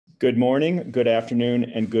Good morning, good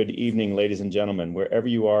afternoon, and good evening, ladies and gentlemen. Wherever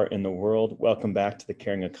you are in the world, welcome back to The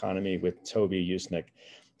Caring Economy with Toby Usnick.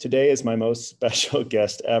 Today is my most special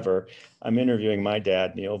guest ever. I'm interviewing my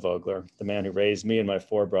dad, Neil Vogler, the man who raised me and my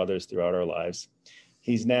four brothers throughout our lives.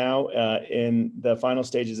 He's now in the final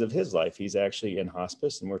stages of his life. He's actually in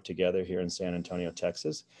hospice, and we're together here in San Antonio,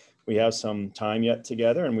 Texas. We have some time yet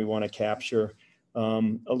together, and we want to capture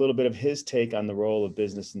a little bit of his take on the role of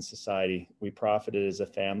business in society. We profited as a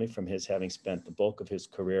family from his having spent the bulk of his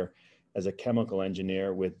career as a chemical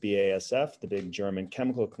engineer with BASF, the big German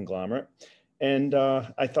chemical conglomerate. And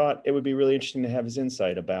I thought it would be really interesting to have his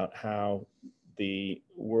insight about how the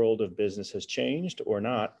world of business has changed or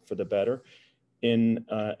not for the better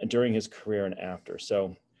during his career and after.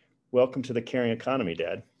 So welcome to The Caring Economy,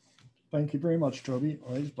 Dad. Thank you very much, Toby.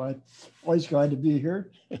 Always glad to be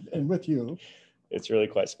here and with you. It's really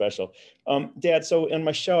quite special. Dad, so in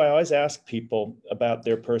my show, I always ask people about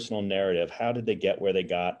their personal narrative. How did they get where they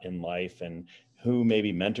got in life, and who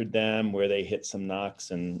maybe mentored them, where they hit some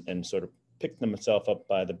knocks and sort of picked themselves up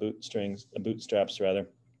by the bootstraps rather.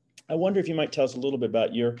 I wonder if you might tell us a little bit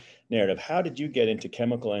about your narrative. How did you get into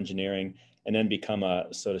chemical engineering and then become a,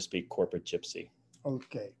 so to speak, corporate gypsy?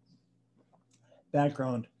 Okay.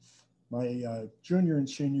 Background. My junior and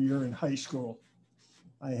senior year in high school,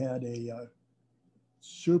 I had a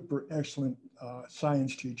super excellent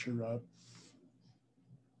science teacher,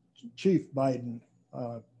 Chief Biden.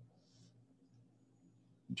 I'm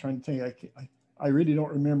trying to think, I really don't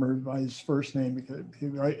remember by his first name because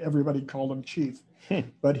everybody called him Chief,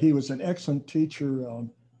 but he was an excellent teacher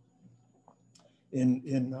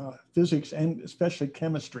in physics and especially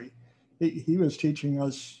chemistry. He was teaching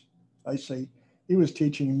us, he was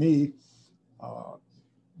teaching me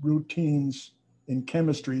routines in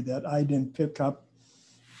chemistry that I didn't pick up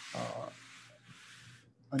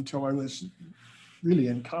until I was really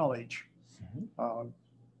in college. So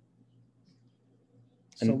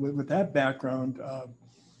with that background,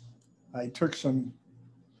 I took some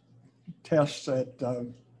tests at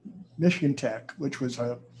Michigan Tech, which was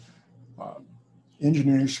a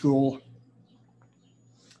engineering school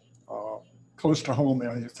close to home.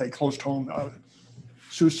 I say close to home,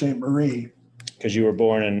 Sault Ste. Marie. Because you were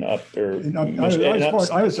born in Upper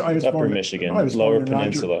Michigan, Lower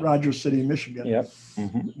Peninsula. Rogers City, Michigan. Yep.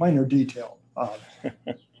 Minor detail.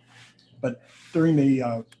 But during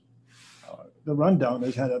the rundown, I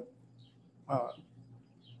had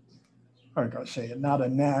I'm going to say it, not a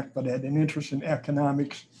knack, but had an interest in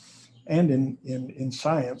economics and in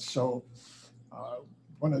science. So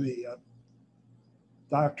one of the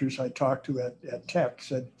doctors I talked to at Tech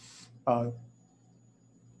said,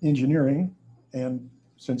 engineering, and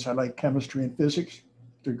since I like chemistry and physics,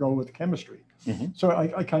 to go with chemistry. So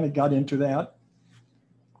I kind of got into that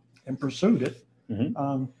and pursued it.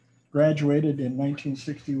 Graduated in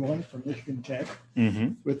 1961 from Michigan Tech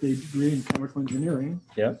with a degree in chemical engineering.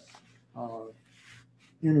 Yep.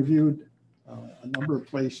 Interviewed a number of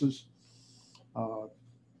places.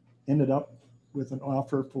 Ended up with an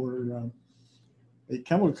offer for a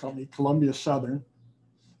chemical company, Columbia Southern,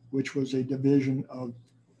 which was a division of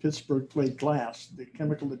Pittsburgh Plate Glass, the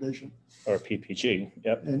chemical division. Or PPG,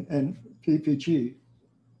 yep. And PPG,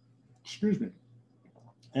 excuse me.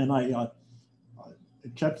 And I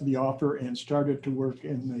accepted the offer and started to work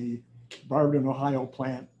in the Barberton, Ohio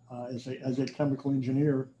plant as a chemical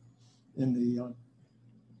engineer in the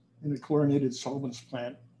chlorinated solvents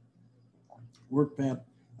plant. Worked that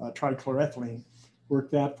trichloroethylene.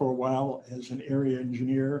 Worked that for a while as an area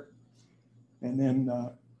engineer, and then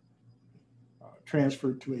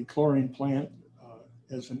transferred to a chlorine plant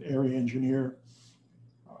as an area engineer.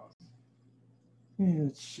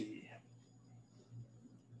 Let's see.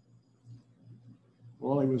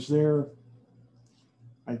 While I was there,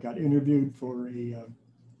 I got interviewed for a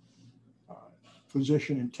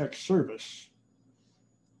position in technical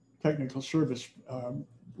service,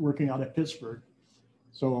 working out of Pittsburgh.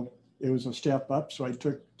 So it was a step up. So I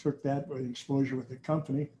took that with exposure with the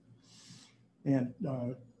company and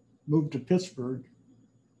moved to Pittsburgh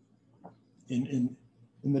in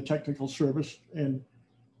the technical service and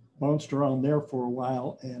bounced around there for a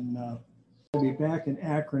while. And I'll be back in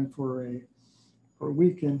Akron for a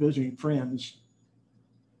weekend visiting friends.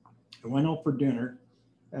 I went out for dinner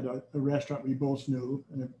at a restaurant we both knew,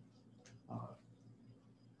 and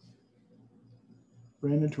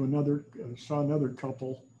ran into saw another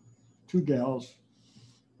couple, two gals,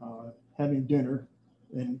 having dinner,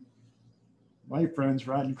 and my friends,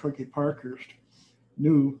 Rod and Cookie Parkhurst,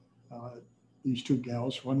 knew these two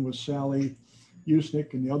gals. One was Sally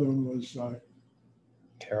Usnick, and the other one was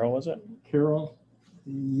Carol, was it? Carol,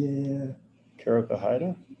 yeah. Carol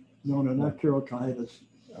Kahida? No, not Carol Kaitis.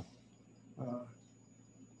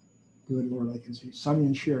 Good Lord, I can see Sonny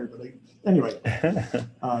and Sherry. But anyway,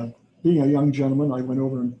 being a young gentleman, I went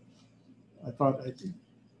over and I thought I'd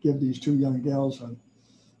give these two young gals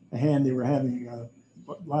a hand. They were having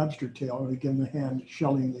lobster tail, and I give them a hand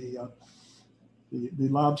shelling the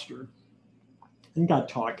lobster, and got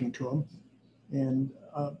talking to them. And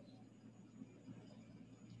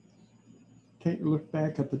look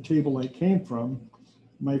back at the table I came from.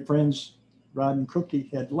 My friends Rod and Cookie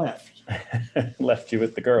had left. Left you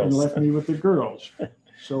with the girls. And left me with the girls.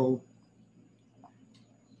 So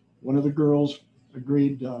one of the girls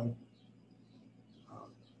agreed.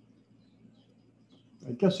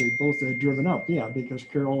 I guess they both had driven up, yeah, because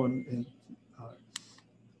Carol and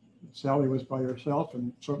Sally was by herself,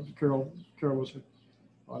 and so Carol was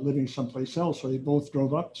living someplace else, so they both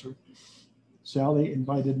drove up. So Sally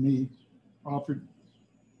offered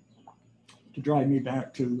to drive me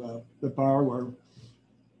back to the bar where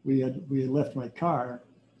we had left my car,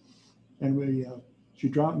 and she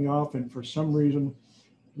dropped me off, and for some reason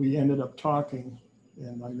we ended up talking.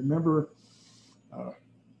 And I remember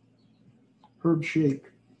Herb Shake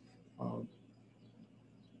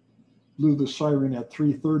blew the siren at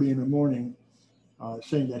 3:30 in the morning,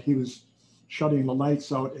 saying that he was shutting the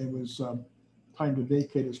lights out and it was time to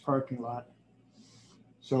vacate his parking lot.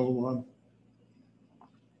 So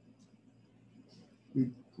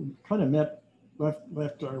we kind of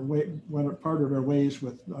left our way, went part of our ways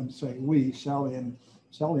with, I'm saying we, Sally and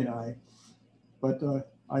I, but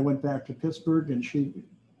I went back to Pittsburgh, and she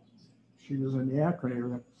was in the Akron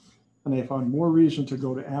area, and I found more reason to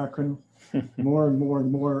go to Akron, more and more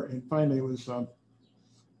and more, and finally it was,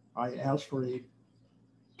 I asked for a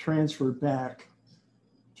transfer back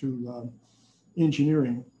to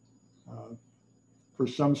engineering. For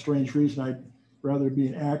some strange reason, I'd rather be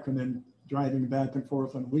in Akron than driving back and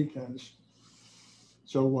forth on weekends.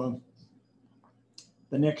 So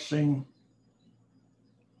the next thing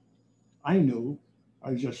I knew,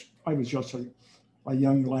 I was just a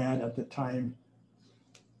young lad at the time.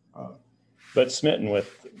 But smitten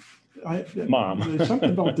with Mom. There's something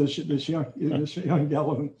about this young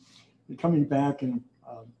gal coming back and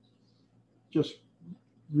just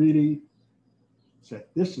really said,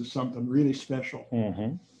 this is something really special.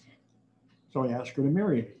 Mm-hmm. So I asked her to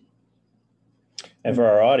marry me. And for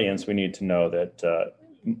our audience, we need to know that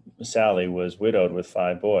Sally was widowed with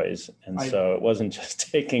 5 boys. And so it wasn't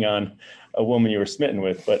just taking on a woman you were smitten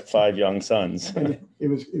with, but 5 young sons. And it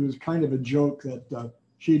was kind of a joke that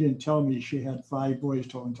she didn't tell me she had 5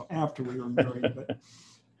 boys until after we were married. But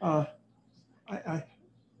I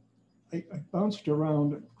bounced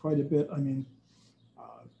around quite a bit. I mean,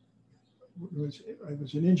 I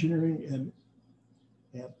was in engineering and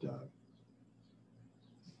at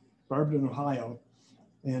Barberton, Ohio,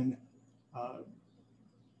 and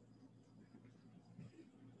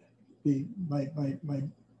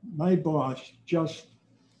my boss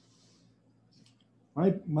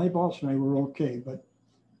my boss and I were okay, but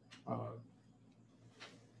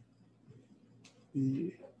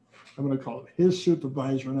I'm going to call it his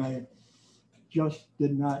supervisor and I just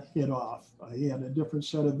did not hit off. He had a different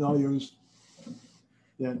set of values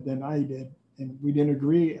than I did, and we didn't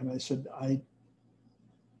agree. And I said, I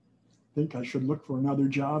think I should look for another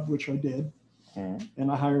job, which I did. Mm-hmm.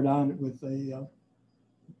 And I hired on with a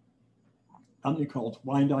company called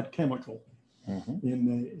Wyandotte Chemical. Mm-hmm.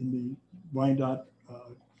 in the Wyandotte,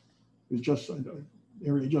 it was just an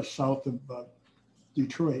area just south of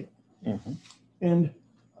Detroit. Mm-hmm. And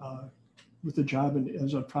with a job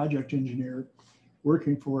as a project engineer,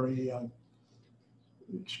 working for a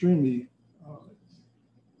extremely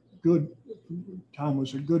good, Tom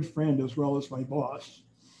was a good friend as well as my boss,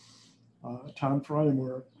 Tom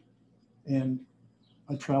Frymore. And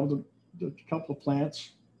I traveled to a couple of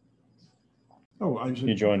plants.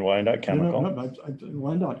 You joined Wyandotte Chemical? No, I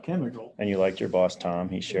Wyandotte Chemical. And you liked your boss, Tom.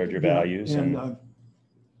 He shared your values. And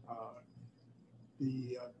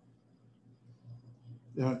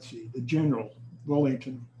let's see, the general,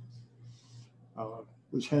 Wellington,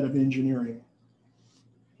 was head of engineering.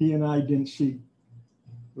 He and I didn't see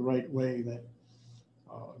the right way that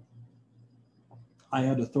I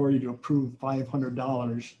had authority to approve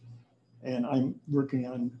 $500, and I'm working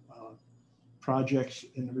on projects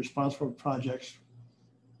and responsible projects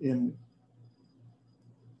in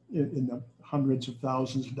the hundreds of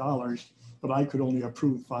thousands of dollars, but I could only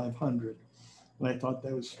approve 500. And I thought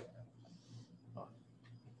that was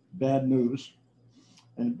bad news.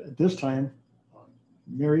 And at this time,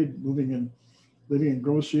 married, living in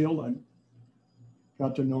Groseal, I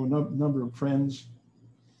got to know a number of friends.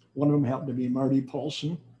 One of them happened to be Marty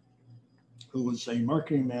Paulson, who was a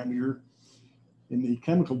marketing manager in the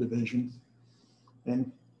chemical division,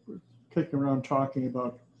 and we're kicking around talking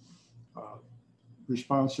about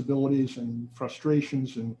responsibilities and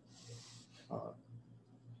frustrations. And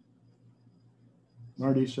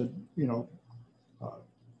Marty said,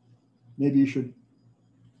 maybe you should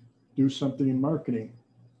do something in marketing.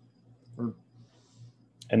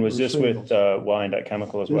 And was this with Wyandotte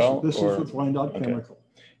Chemical as well? This is with Wyandotte Chemical.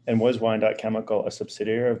 Okay. And was Wyandotte Chemical a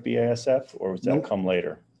subsidiary of BASF, or was that come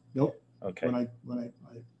later? Nope. Okay. When I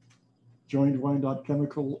joined Wyandotte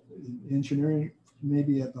Chemical Engineering,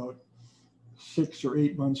 maybe about 6 or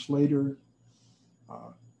 8 months later,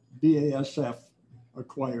 BASF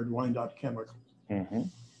acquired Wyandotte Chemical. Mm-hmm.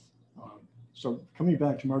 So coming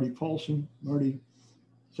back to Marty Paulson, Marty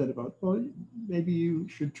said about, well, maybe you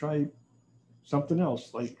should try something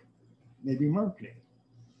else, like maybe marketing.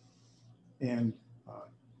 And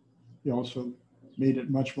he also made it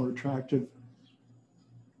much more attractive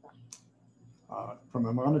from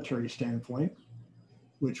a monetary standpoint,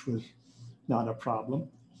 which was not a problem.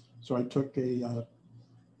 So I took a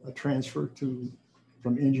transfer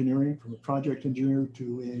from engineering, from a project engineer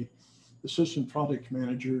to a assistant product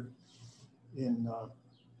manager in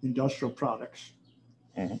industrial products,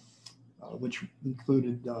 mm-hmm. Which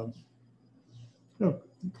included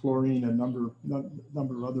chlorine, a number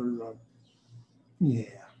of other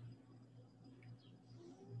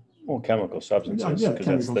well, chemical substances, because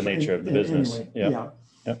that's the nature of the business. Anyway,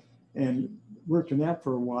 yeah. And worked in that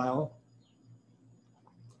for a while,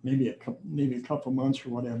 maybe a couple months or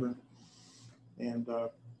whatever, and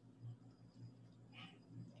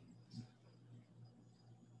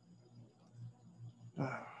I'm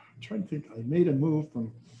trying to think. I made a move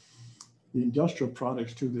from the industrial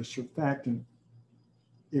products to the surfactant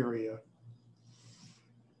area,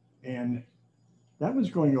 and that was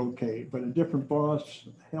going okay, but a different boss,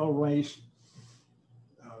 Hal Rice,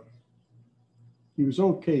 he was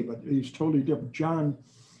okay, but he was totally different. John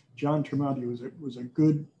Tremonti was a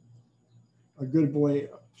good boy,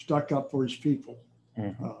 stuck up for his people.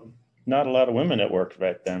 Mm-hmm. Not a lot of women that worked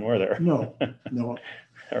back then, were there? No.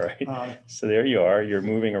 All right. So there you are. You're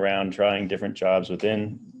moving around, trying different jobs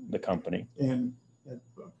within the company. And at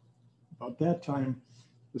about that time,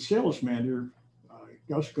 the sales manager,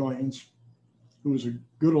 Gus Goins, who was a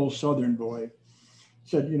good old Southern boy,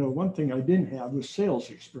 said, one thing I didn't have was sales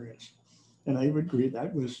experience. And I would agree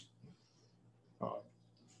that was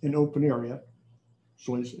an open area.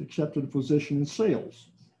 So I accepted a position in sales,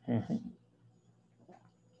 mm-hmm.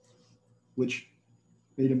 which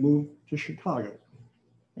made a move to Chicago.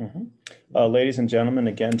 Mm-hmm. Ladies and gentlemen,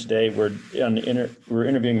 again, today we're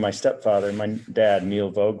interviewing my stepfather, my dad, Neil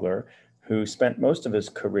Vogler, who spent most of his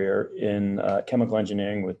career in chemical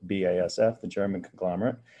engineering with BASF, the German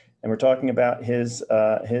conglomerate. And we're talking about his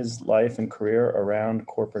life and career around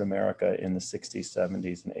corporate America in the 60s,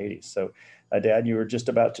 70s, and 80s. So, Dad, you were just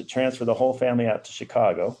about to transfer the whole family out to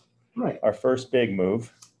Chicago. Right. Our first big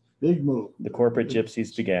move. Big move. The corporate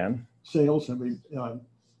gypsies began. Sales, and we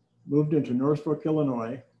moved into Northbrook,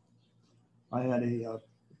 Illinois. I had a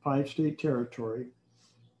 5-state territory.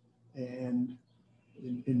 And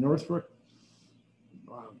in Northbrook,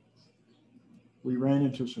 we ran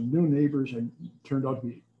into some new neighbors and turned out to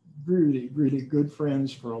be really, really good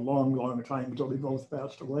friends for a long, long time until they both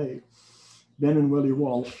passed away. Ben and Willie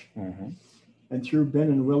Walsh. Mm-hmm. And through Ben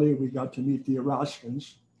and Willie, we got to meet the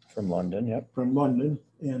Eroskins. From London, yep. From London.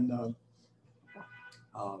 And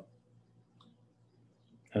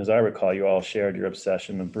as I recall, you all shared your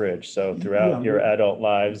obsession with bridge. So throughout your adult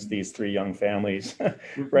lives, these three young families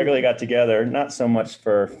regularly got together, not so much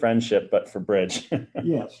for friendship, but for bridge.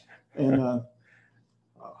 Yes. And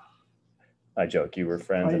I joke, you were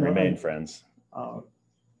friends and remain friends.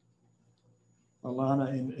 Alana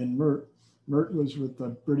and Mert was with the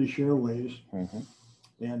British Airways. Mm-hmm.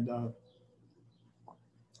 And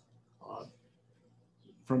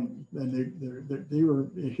they were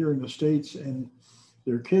here in the States, and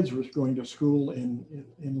their kids were going to school in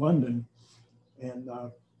London, and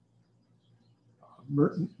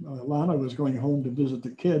Alana was going home to visit the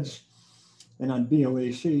kids, and on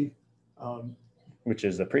BOAC, which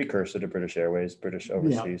is the precursor to British Airways, British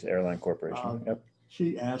Overseas Airline Corporation. Yep.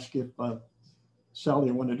 She asked if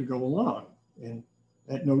Sally wanted to go along, and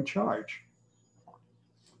at no charge.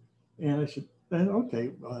 And I said,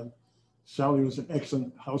 okay. Sally was an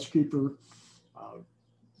excellent housekeeper,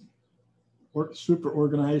 super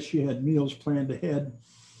organized. She had meals planned ahead,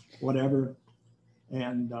 whatever.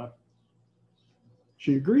 And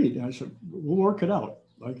she agreed. And I said, we'll work it out.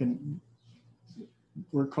 I can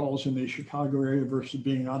work calls in the Chicago area versus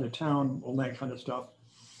being out of town, all that kind of stuff.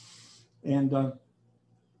 And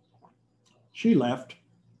she left,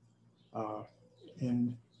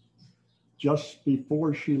 and just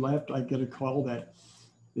before she left, I get a call that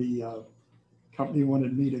the company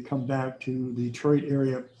wanted me to come back to the Detroit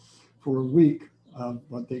area for a week of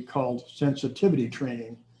what they called sensitivity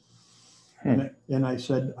training. And I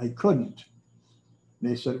said I couldn't. And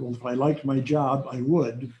they said, well, if I liked my job, I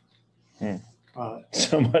would.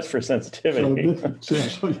 So much for sensitivity.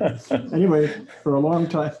 So anyway, for a long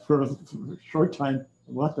time, for a short time,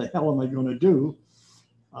 what the hell am I going to do?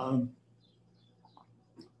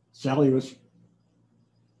 Sally was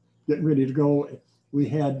getting ready to go. We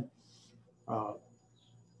had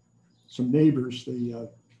some neighbors,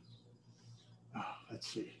 let's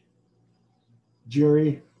see,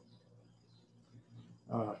 Jerry,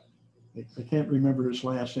 I can't remember his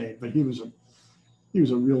last name, but he was a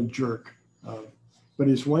real jerk. But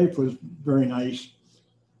his wife was very nice,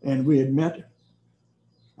 and we had met.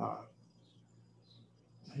 I'm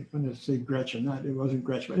going to say Gretchen. It wasn't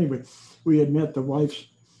Gretchen. But anyway, we had met the wife's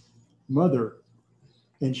mother,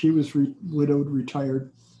 and she was widowed,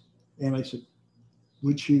 retired. And I said,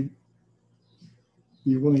 would she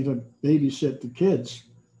be willing to babysit the kids?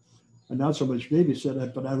 And not so much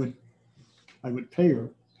babysit, but I would pay her.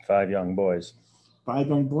 5 young boys. 5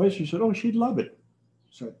 young boys. She said, oh, she'd love it.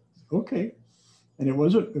 So, okay. And it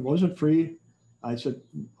wasn't free. I said,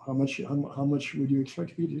 how much would you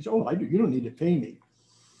expect me to do? She said, oh, you don't need to pay me.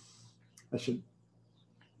 I said,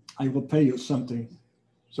 I will pay you something.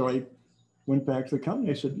 So I went back to the company.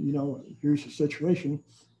 I said, here's the situation.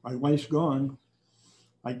 My wife's gone.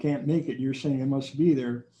 I can't make it. You're saying I must be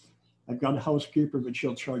there. I've got a housekeeper, but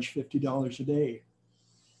she'll charge $50 a day.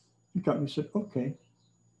 The company said, okay.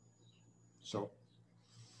 So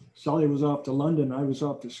Sally was off to London. I was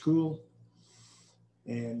off to school.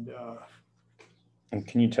 And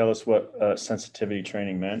can you tell us what sensitivity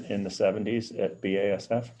training meant in the 70s at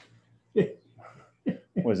BASF?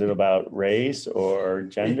 Was it about race or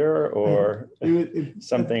gender or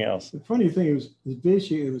something else? The funny thing was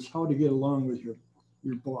basically it was how to get along with your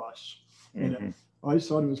boss. And I always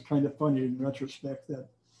thought it was kind of funny in retrospect that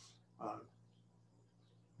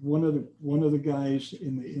one of the guys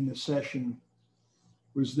in the session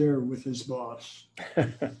was there with his boss.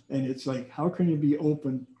 And it's like, how can you be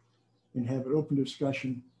open and have an open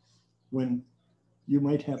discussion when you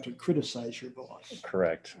might have to criticize your boss?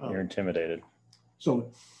 Correct. You're intimidated.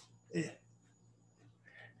 So, it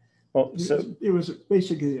was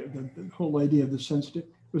basically the whole idea of the sensitive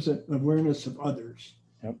was an awareness of others.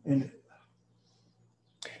 Yep. And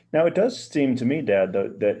now it does seem to me, Dad,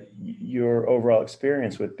 though, that your overall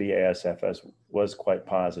experience with BASF was quite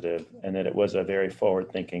positive, and that it was a very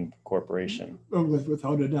forward-thinking corporation.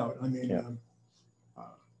 Without a doubt. I mean,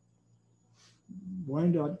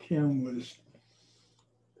 Wyandotte Chem was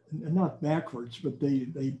not backwards, but they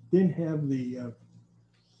didn't have the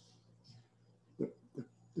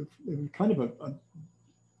kind of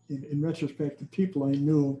in retrospect, the people I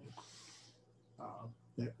knew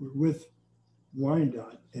that were with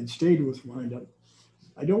Wyandotte and stayed with Wyandotte,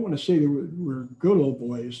 I don't want to say they were good old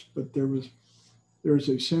boys, but there was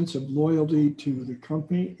a sense of loyalty to the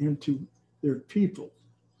company and to their people.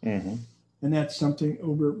 Mm-hmm. And that's something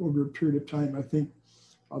over a period of time, I think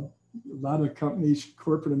a lot of companies,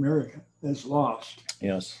 corporate America has lost.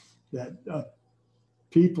 Yes. That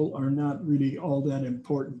people are not really all that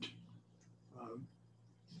important.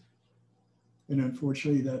 And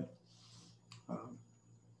unfortunately that,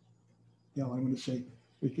 I'm going to say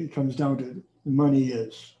it comes down to money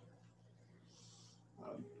is.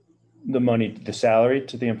 The money, the salary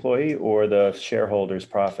to the employee or the shareholders'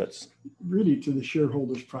 profits? Really to the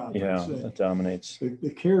shareholders' profits. Yeah, that dominates.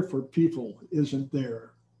 The care for people isn't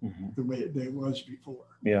there the way it was before.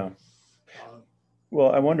 Yeah.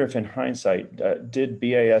 Well, I wonder if in hindsight, did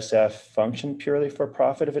BASF function purely for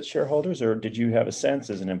profit of its shareholders, or did you have a sense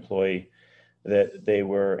as an employee that they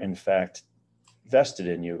were in fact vested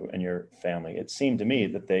in you and your family? It seemed to me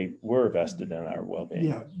that they were vested in our well-being.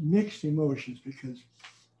 Yeah, mixed emotions, because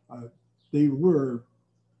they were,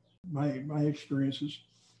 my experiences,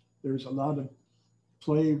 there's a lot of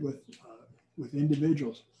play with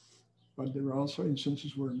individuals, but there were also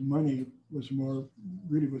instances where money was more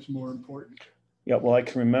important. Yeah, well, I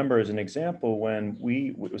can remember as an example when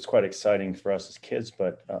it was quite exciting for us as kids,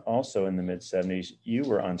 but also in the mid-70s, you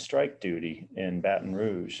were on strike duty in Baton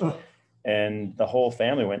Rouge. And the whole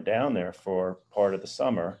family went down there for part of the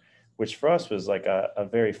summer, which for us was like a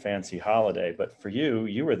very fancy holiday. But for you,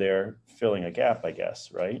 you were there filling a gap, I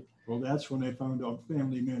guess, right? Well, that's when I found out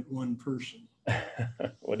family meant one person.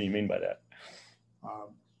 What do you mean by that?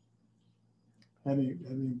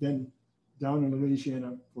 Having been down in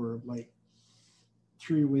Louisiana for like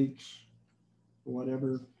 3 weeks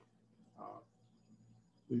whatever,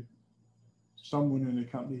 someone in the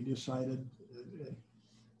company decided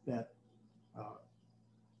that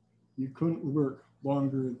you couldn't work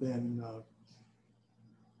longer than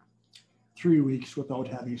 3 weeks without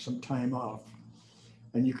having some time off.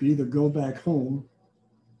 And you could either go back home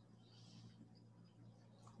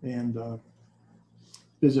and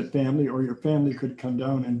visit family, or your family could come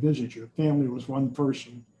down and visit you. Family was one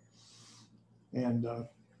person, and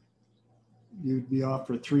you'd be off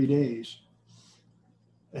for 3 days.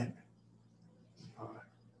 And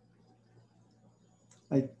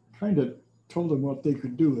I kind of told them what they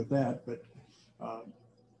could do with that, but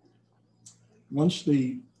once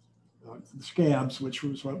the scabs, which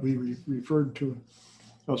was what we referred to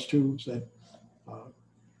us to, said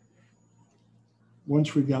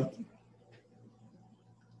once we got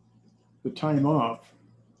the time off,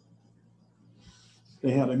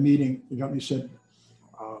 they had a meeting. The company said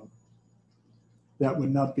that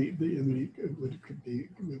would not be,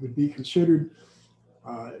 it would be considered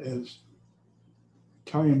as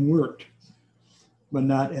time worked, but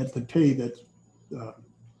not at the pay that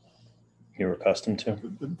you were accustomed to.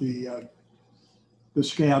 The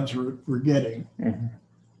scabs were getting. Mm-hmm.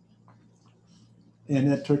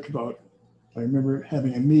 And that took about, I remember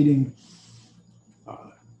having a meeting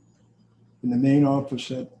in the main office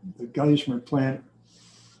at the Geismar plant.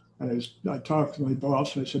 And I talked to my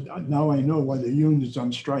boss and I said, now I know why the union's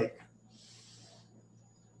on strike.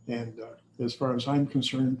 And as far as I'm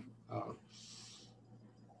concerned,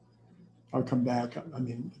 I'll come back. I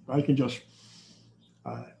mean, if I can just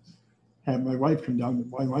have my wife come down.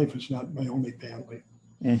 My wife is not my only family.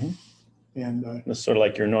 Mm-hmm. And it's sort of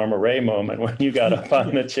like your Norma Ray moment when you got up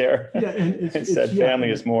on the chair and said family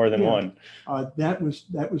is more than one. That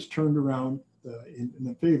was turned around in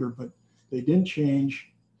the favor, but they didn't change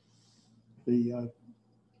the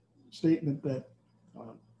statement that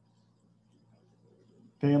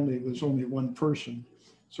family was only one person.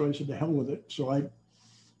 So I said, to hell with it. So I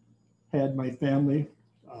had my family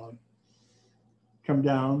come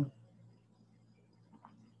down,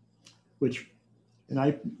 which,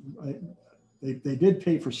 and they did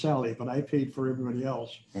pay for Sally, but I paid for everybody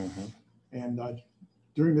else. Mm-hmm. And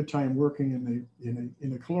during the time working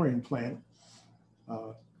in a chlorine plant,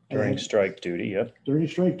 during strike duty, yep. During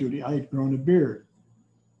strike duty, I had grown a beard.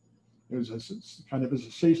 It was kind of as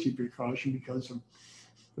a safety precaution because of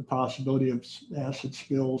the possibility of acid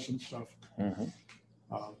spills and stuff. Mm-hmm.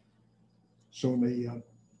 So when they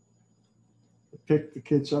picked the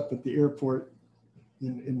kids up at the airport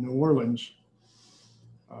in New Orleans,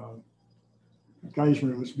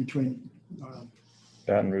 Geismar was between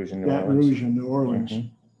Baton Rouge and New Orleans.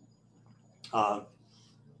 Mm-hmm.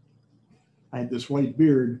 I had this white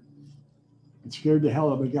beard. It scared the hell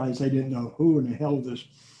out of the guys. I didn't know who in the hell this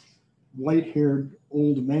white-haired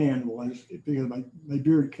old man was, because my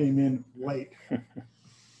beard came in white.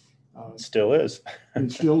 Still is.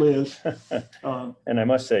 It still is. And I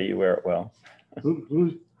must say, you wear it well.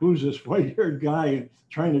 Who's this white-haired guy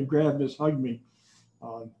trying to hug me?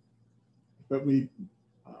 But the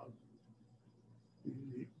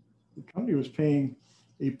company was paying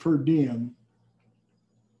a per diem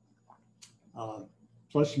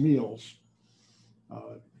plus meals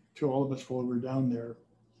to all of us while we were down there.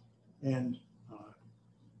 And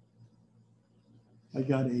I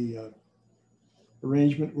got a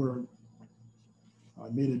arrangement where I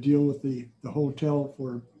made a deal with the hotel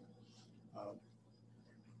for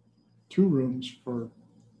 2 rooms for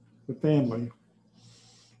the family.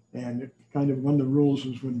 And it kind of, one of the rules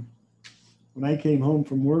was when I came home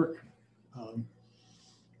from work,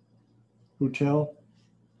 hotel,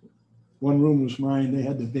 1 room was mine. They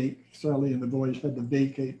had to vacate, Sally and the boys had to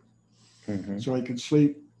vacate. Mm-hmm. So I could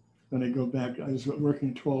sleep. Then I go back. I was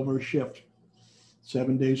working 12-hour shift,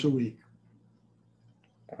 7 days a week.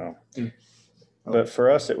 Wow. But for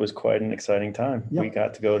us, it was quite an exciting time. Yep. We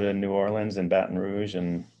got to go to New Orleans and Baton Rouge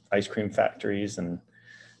and ice cream factories and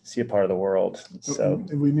see a part of the world. So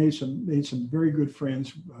and we made some very good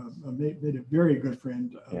friends. Made a very good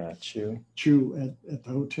friend. Chu at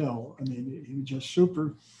the hotel. I mean, he was just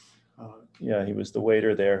super. Yeah, he was the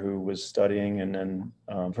waiter there who was studying, and then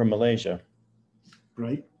from Malaysia.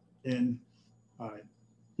 Right, and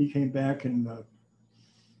he came back and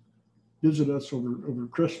visited us over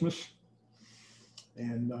Christmas,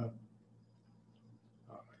 and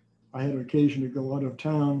I had an occasion to go out of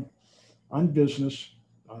town on business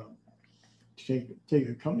to take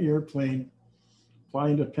a company airplane, fly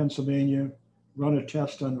into Pennsylvania, run a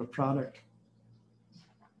test on the product,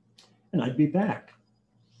 and I'd be back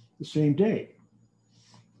the same day.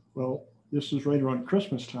 Well, this is right around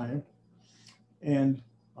Christmas time, and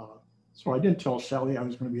So I didn't tell Sally I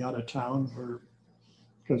was going to be out of town, or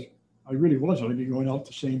because I really was. I'd be going out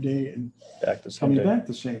the same day and coming back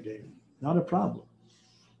the same day. Not a problem.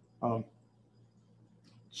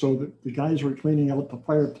 So the guys were cleaning out the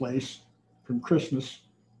fireplace from Christmas,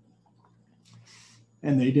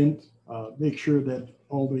 and they didn't make sure that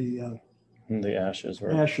all the ashes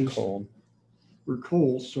were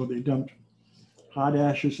cold. So they dumped hot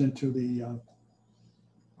ashes into the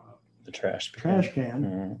trash can.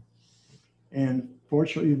 Mm-hmm. And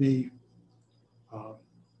fortunately, the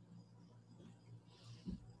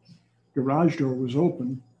garage door was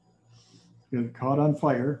open. It caught on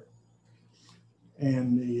fire.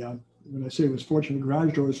 And when I say it was fortunate, the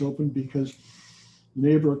garage door was open because the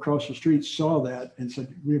neighbor across the street saw that and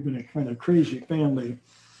said, we've been a kind of crazy family.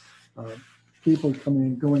 People coming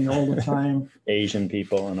and going all the time. Asian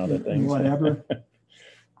people and other things. Whatever.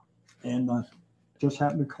 And just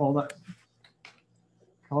happened to call the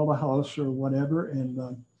house or whatever,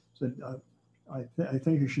 and said, I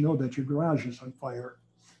think you should know that your garage is on fire.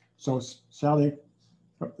 So Sally,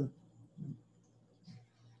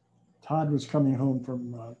 Todd was coming home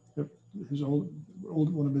from his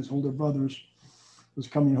one of his older brothers was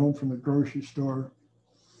coming home from the grocery store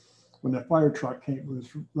when the fire truck was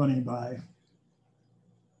running by.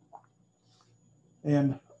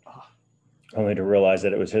 And only to realize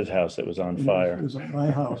that it was his house that was on fire. It was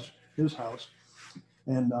my house, his house.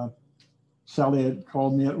 And Sally had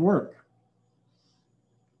called me at work.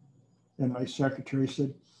 And my secretary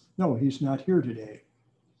said, no, he's not here today.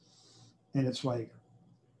 And it's like,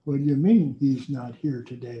 what do you mean he's not here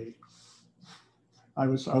today? I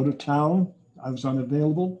was out of town. I was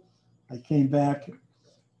unavailable. I came back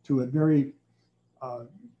to a very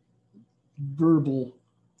verbal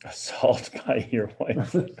assault by your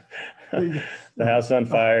wife. The house on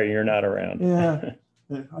fire, you're not around. Yeah.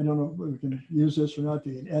 I don't know if we can use this or not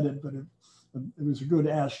being edited, but it was a good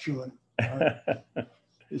ass chewing.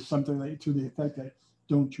 It's something like to the effect that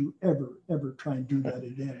don't you ever try and do that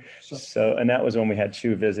again. So and that was when we had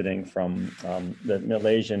Chu visiting from the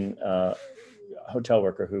Malaysian hotel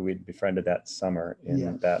worker who we'd befriended that summer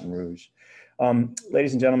in Baton Rouge.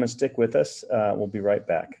 Ladies and gentlemen, stick with us. We'll be right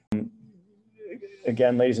back.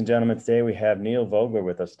 Again, ladies and gentlemen, today we have Neil Vogler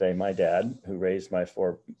with us today, my dad, who raised my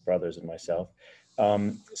 4 brothers and myself.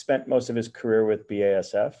 Spent most of his career with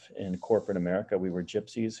BASF in corporate America. We were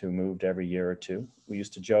gypsies who moved every year or two. We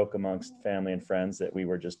used to joke amongst family and friends that we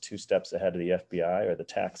were just 2 steps ahead of the FBI or the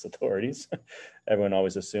tax authorities. Everyone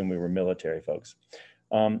always assumed we were military folks.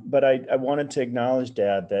 But I wanted to acknowledge,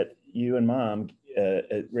 Dad, that you and Mom,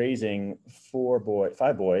 raising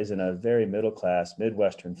 5 boys in a very middle-class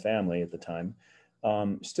Midwestern family at the time,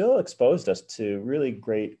 still exposed us to really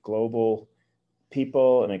great global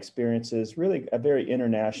people and experiences, really a very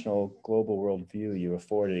international global worldview you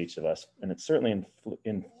afforded each of us. And it certainly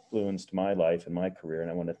influenced my life and my career.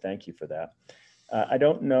 And I want to thank you for that. I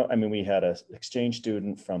don't know, I mean, we had an exchange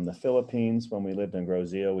student from the Philippines when we lived in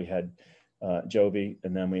Grozio. We had Jovi,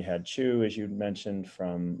 and then we had Chu, as you mentioned,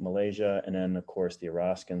 from Malaysia. And then of course, the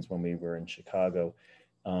Araskans when we were in Chicago,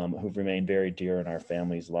 who've remained very dear in our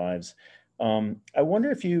family's lives. I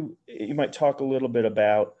wonder if you might talk a little bit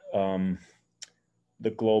about the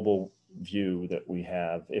global view that we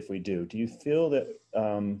have, if we do. Do you feel that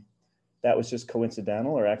that was just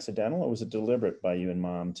coincidental or accidental, or was it deliberate by you and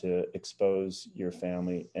Mom to expose your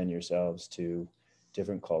family and yourselves to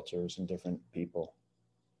different cultures and different people?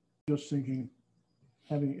 Just thinking,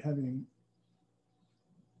 having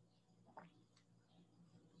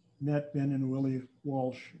met Ben and Willie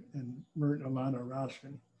Walsh and Mert and Alana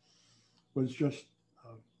Raskin was just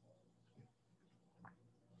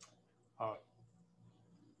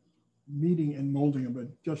meeting and molding of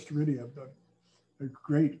just really a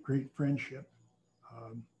great friendship.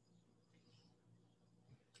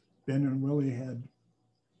 Ben and Willie had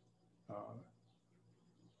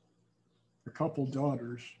a couple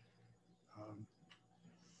daughters.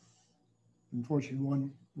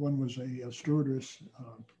 Unfortunately, one was a stewardess.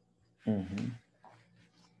 Who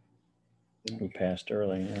passed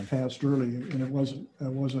early. Yeah. Passed early, and it wasn't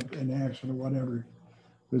an accident or whatever.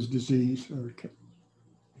 It was disease or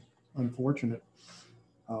unfortunate.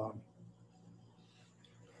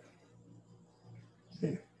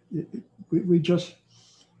 We just,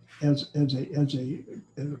 as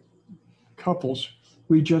a couples,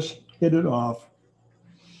 we just hit it off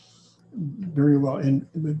very well. And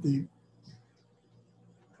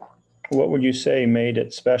what would you say made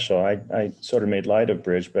it special? I sort of made light of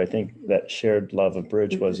bridge, but I think that shared love of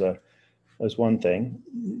bridge was one thing.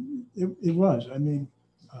 It was. I mean,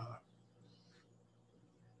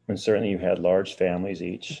 and certainly you had large families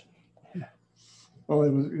each. Well,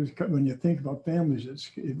 it was when you think about families,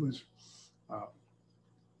 it was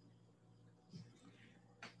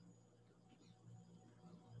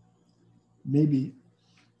maybe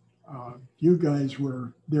you guys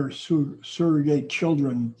were their surrogate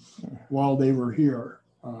children while they were here.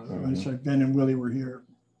 When I said Ben and Willie were here,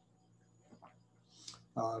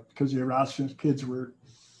 because the Erasmus kids were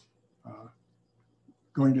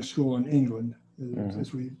going to school in England,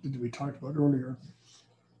 as we talked about earlier.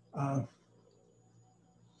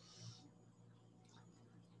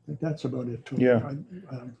 I think that's about it. Too. Yeah,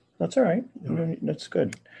 that's all right. Yeah. That's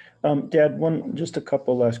good. Dad, just a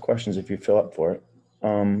couple last questions if you fill up for it.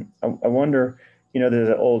 I wonder, there's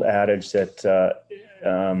an old adage that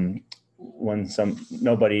when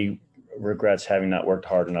nobody regrets having not worked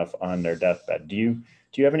hard enough on their deathbed. Do you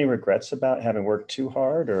have any regrets about having worked too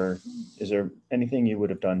hard, or is there anything you would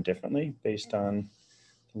have done differently based on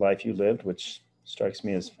the life you lived, which strikes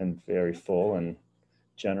me as been very full and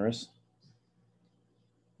generous?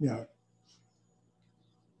 Yeah.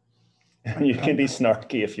 You can be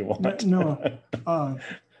snarky if you want. No.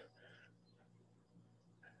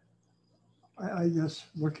 I guess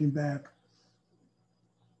looking back,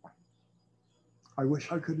 I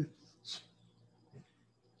wish I could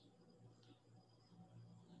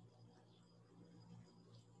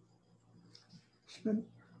spent.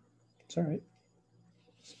 It's all right.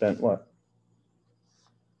 Spent what?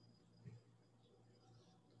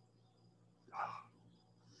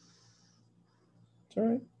 It's all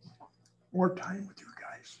right. More time with you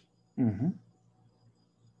guys. Mm-hmm.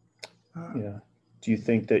 Yeah. Do you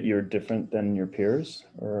think that you're different than your peers,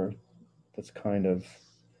 or that's kind of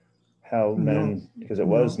how men, because it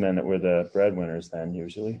was men that were the breadwinners then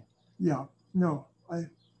usually? Yeah. No.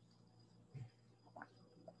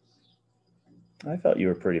 I felt you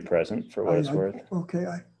were pretty present for what it's worth. Okay.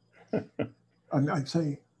 I'm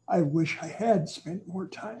saying I wish I had spent more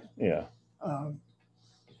time. Yeah.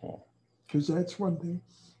 Because that's one thing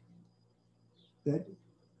that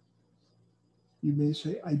you may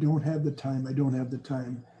say, I don't have the time,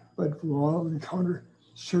 but we'll all encounter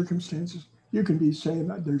circumstances. You can be saying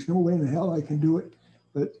that there's no way in hell I can do it,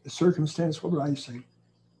 but the circumstance, what would I say?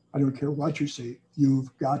 I don't care what you say,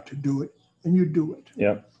 you've got to do it, and you do it.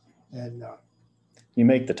 Yeah. And you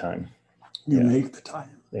make the time. You make the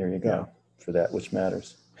time. There you go, for that which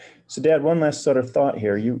matters. So Dad, one last sort of thought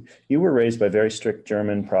here. You were raised by very strict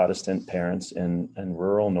German Protestant parents in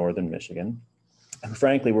rural northern Michigan. And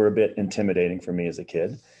frankly, were a bit intimidating for me as a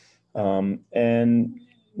kid. And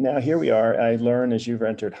now here we are. I learn as you've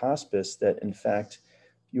entered hospice that in fact,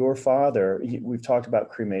 your father, we've talked about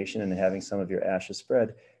cremation and having some of your ashes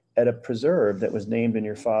spread at a preserve that was named in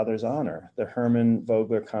your father's honor, the Herman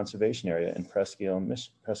Vogler Conservation Area in Presque Isle,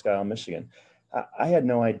 Michigan. I had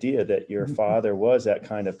no idea that your father was that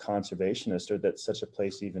kind of conservationist or that such a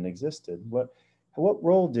place even existed. What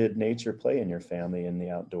role did nature play in your family in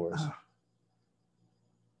the outdoors?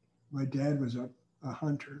 My dad was a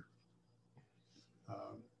hunter.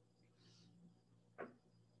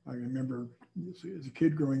 I remember as a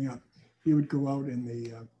kid growing up, he would go out in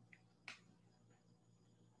the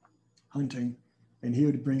hunting, and he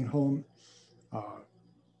would bring home a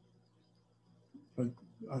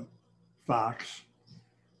fox,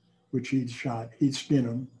 which he'd shot. He'd skin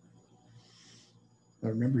him. I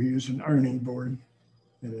remember he used an ironing board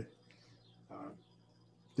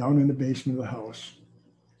down in the basement of the house.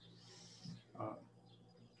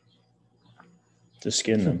 To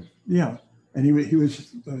skin them. Yeah, and he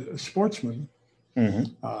was a sportsman.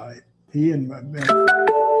 Mm-hmm. He and my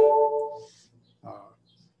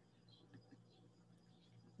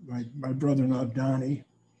brother-in-law Donnie,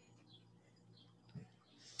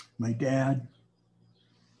 my dad,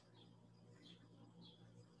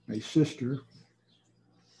 my sister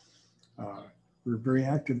were very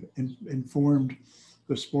active and formed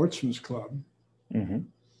the Sportsman's Club. Mm-hmm.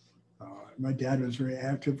 My dad was very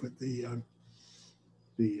active with the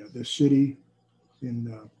city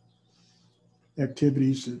in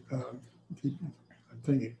activities that I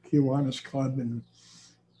think Kiwanis Club and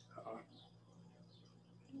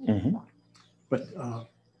mm-hmm. But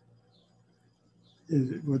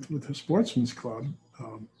with the Sportsman's Club,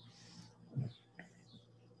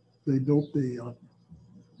 they built the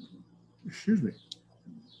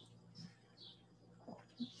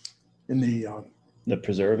in the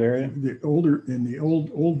preserve area. In the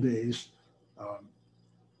old days.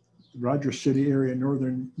 Rogers City area,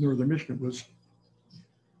 northern Michigan, was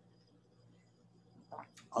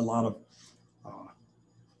a lot of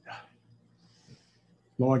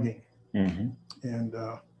logging, mm-hmm. and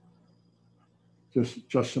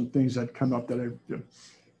just some things that come up that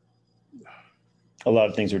A lot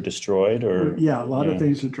of things are destroyed, or yeah, a lot of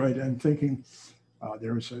things are tried. I'm thinking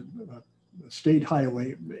there was a state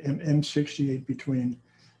highway, M68, between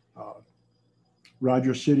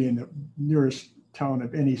Rogers City and the nearest town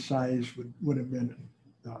of any size would have been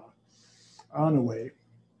Onaway.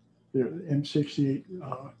 There, M68,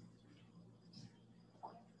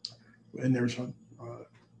 and there's a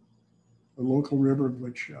local river,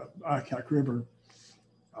 which Akak River,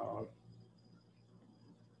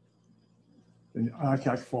 and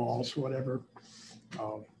Akak Falls, whatever.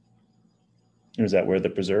 Is that where the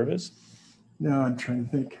preserve is? No, I'm trying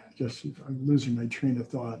to think. Just I'm losing my train of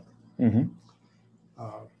thought. Mm-hmm.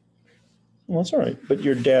 Well, that's all right. But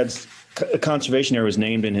your dad's conservation area was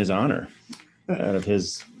named in his honor, out of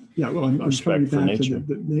his well, I'm respect for back nature. to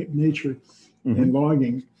the nature and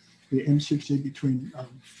logging. The M60 between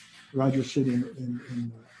Rogers City and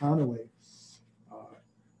Onaway.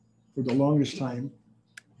 For the longest time,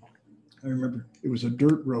 I remember it was a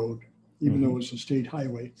dirt road, even though it was a state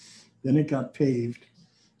highway. Then it got paved,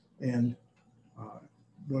 and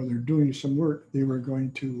while they're doing some work, they were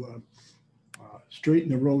going to straighten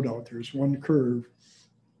the road out. There's one curve,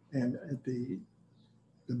 and at the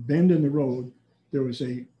bend in the road, there was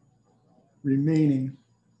a remaining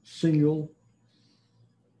single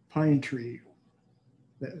pine tree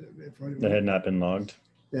that had not been logged.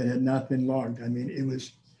 That had not been logged. I mean, it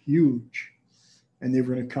was huge, and they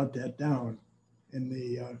were going to cut that down. And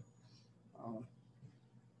the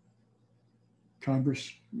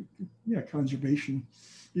conservation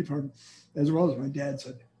department, as well as my dad,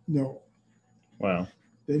 said no. Wow.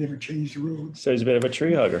 They never changed the road. So he's a bit of a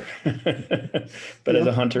tree hugger, but as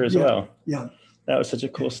a hunter as well. Yeah. That was such a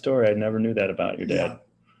cool story. I never knew that about your dad.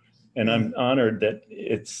 And I'm honored that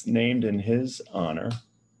it's named in his honor,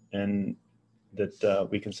 and that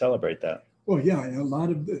we can celebrate that. Well, yeah, and a lot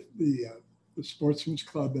of the sportsman's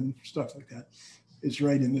club and stuff like that is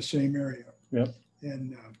right in the same area. Yep.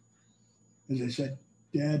 And as I said,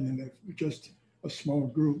 Dad and just a small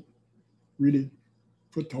group really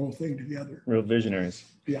put the whole thing together. Real visionaries.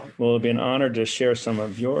 Yeah. Well, it'll be an honor to share some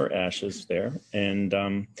of your ashes there.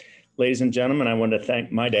 And ladies and gentlemen, I want to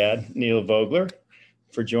thank my dad, Neil Vogler,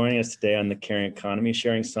 for joining us today on The Caring Economy,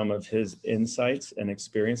 sharing some of his insights and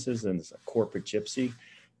experiences as a corporate gypsy,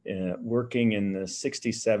 working in the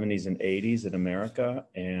 60s, 70s, and 80s in America,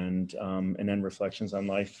 and then reflections on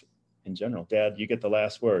life in general. Dad, you get the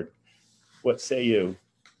last word. What say you?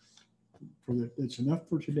 It's enough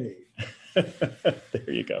for today. There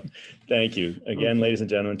you go. Thank you. Again, ladies and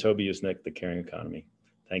gentlemen, Toby Usnick, The Caring Economy.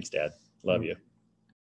 Thanks, Dad. Love you.